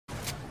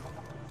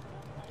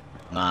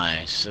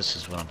Nice. This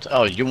is what I'm.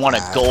 Oh, you want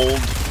a gold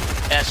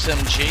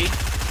SMG?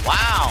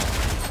 Wow.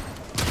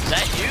 Is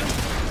that you?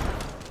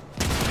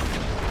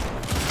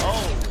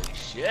 Holy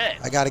shit.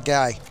 I got a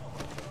guy.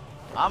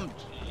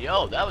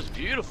 Yo, that was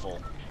beautiful.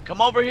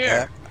 Come over here.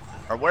 Yeah.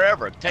 Or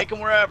wherever. Take him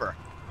wherever.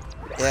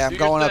 Yeah, I'm Do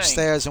going your thing.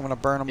 upstairs. I'm going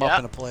to burn him up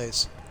in a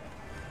place.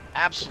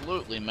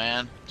 Absolutely,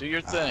 man. Do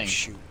your thing. Oh,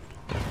 shoot.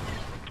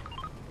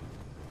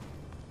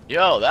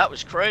 Yo, that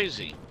was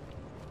crazy.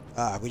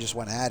 We just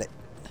went at it.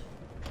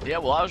 Yeah,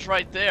 well, I was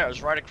right there. I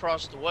was right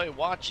across the way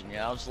watching you.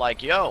 I was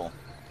like, yo.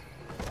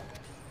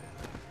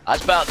 I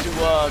was about to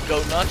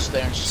go nuts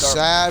there and start.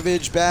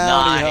 Savage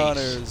bounty Nice.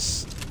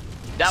 hunters.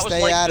 That was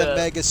Stay like out of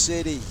Mega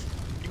City.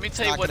 Let me It's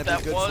tell you not what gonna that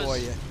be good was. for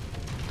you.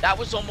 That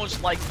was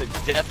almost like the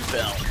death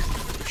bell.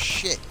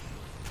 Shit.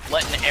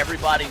 Letting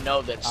everybody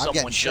know that I'm someone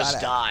getting shot just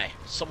at. died.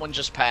 Someone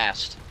just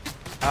passed.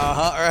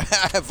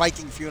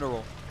 Viking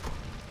funeral.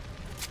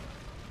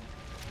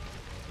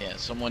 Yeah,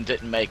 someone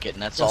didn't make it,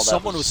 and that's all that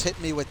Someone was. was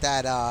hitting me with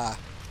that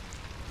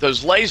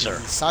Those laser.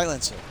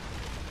 silencer.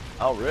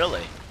 Oh,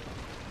 really?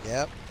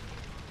 Yep.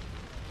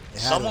 It had to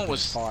Someone have been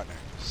was. a partner.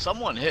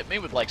 Someone hit me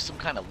with like some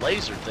kind of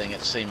laser thing.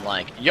 It seemed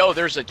like. Yo,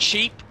 there's a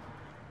cheap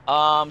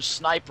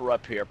sniper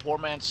up here. Poor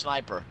man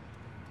sniper.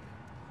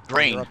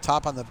 Green. You're up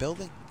top on the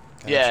building?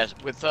 Gotcha. Yeah,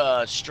 with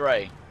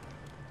Stray.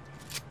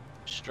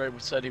 Stray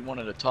said he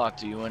wanted to talk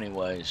to you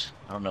anyways.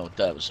 I don't know what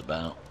that was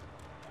about.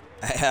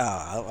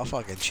 Yeah, I'll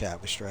fucking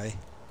chat with Stray.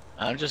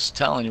 I'm just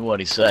telling you what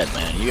he said,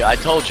 man. I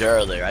told you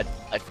earlier.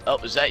 Oh,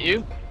 is that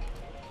you?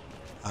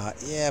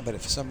 Yeah,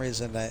 but for some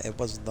reason it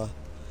wasn't the...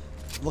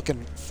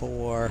 Looking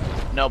for...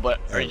 No, but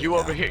There are we you go.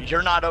 over here?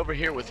 You're not over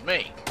here with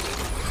me.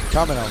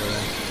 Coming over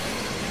there.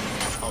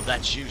 Oh,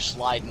 that's you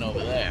sliding over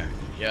there.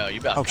 Yo, you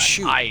about Oh, got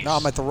shoot. ice. No,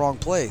 I'm at the wrong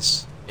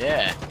place.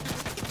 Yeah.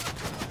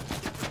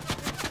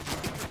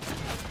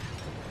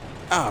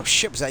 Oh,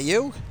 shit. Was that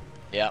you?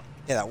 Yep.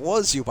 Yeah, that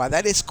was you. But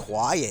that is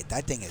quiet.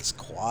 That thing is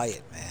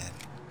quiet, man.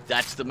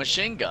 That's the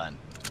machine gun.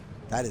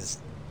 That is...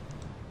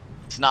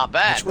 It's not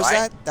bad, Which was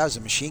right? that? That was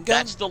a machine gun?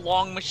 That's the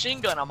long machine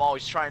gun I'm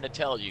always trying to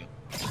tell you.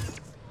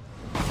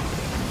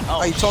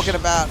 Oh, you're talking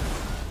about...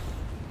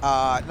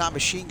 not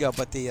machine gun,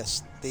 but the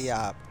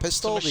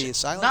pistol, It's a the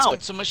silencer? No,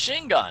 it's a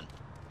machine gun.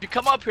 If you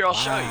come up here, I'll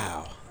show you.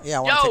 Wow. Yeah, I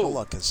want to take a Yo!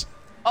 look. 'Cause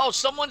Oh,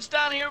 someone's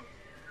down here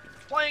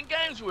playing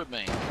games with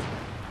me.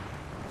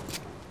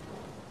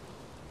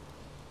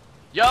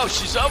 Yo,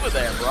 she's over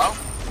there, bro.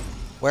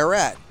 where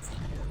at?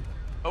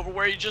 Over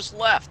where you just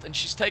left, and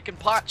she's taking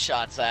pot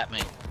shots at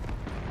me.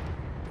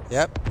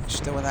 Yep, she's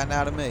doing that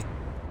now to me.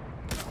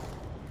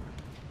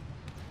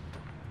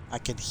 I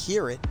can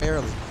hear it,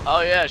 barely.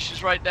 Oh, yeah,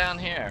 she's right down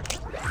here.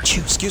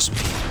 Phew, excuse me.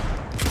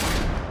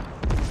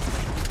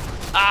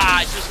 Ah,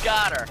 I just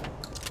got her.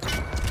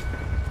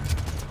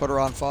 Put her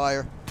on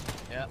fire.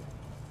 Yep.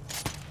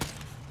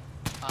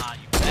 Ah,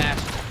 you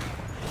bastard.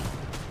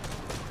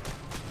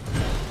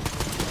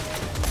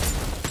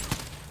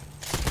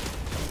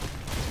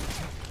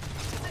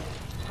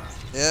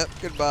 Yep,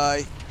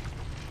 goodbye.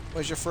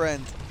 Where's your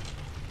friend?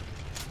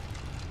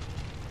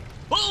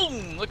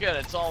 Boom! Look at it,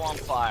 it's all on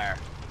fire.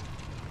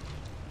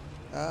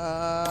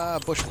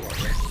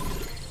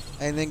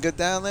 Bushwalker. Anything good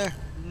down there?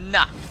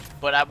 Nah,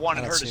 but I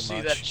wanted I don't her to see see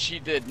much. that she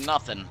did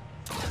nothing.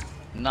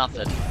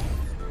 Nothing.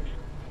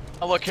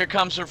 Oh, look, here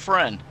comes her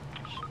friend.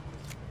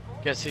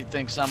 Guess he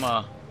thinks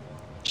I'm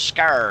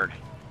scared.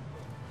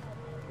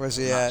 Where's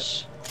he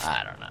at?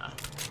 I don't know.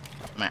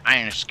 I mean, I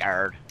ain't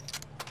scared.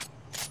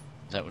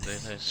 Is that what they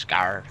say?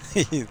 Scared.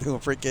 You doing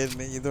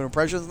freaking? You doing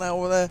impressions now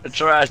over there?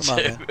 That's right. Come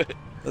on, man.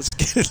 Let's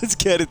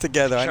get it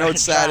together. I know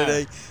it's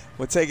Saturday.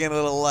 We're taking it a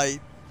little light,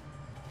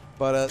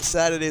 but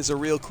Saturday's a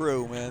real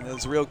crew, man.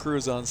 There's real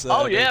crews on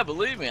Saturday. Oh yeah,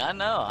 believe me, I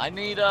know. I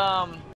need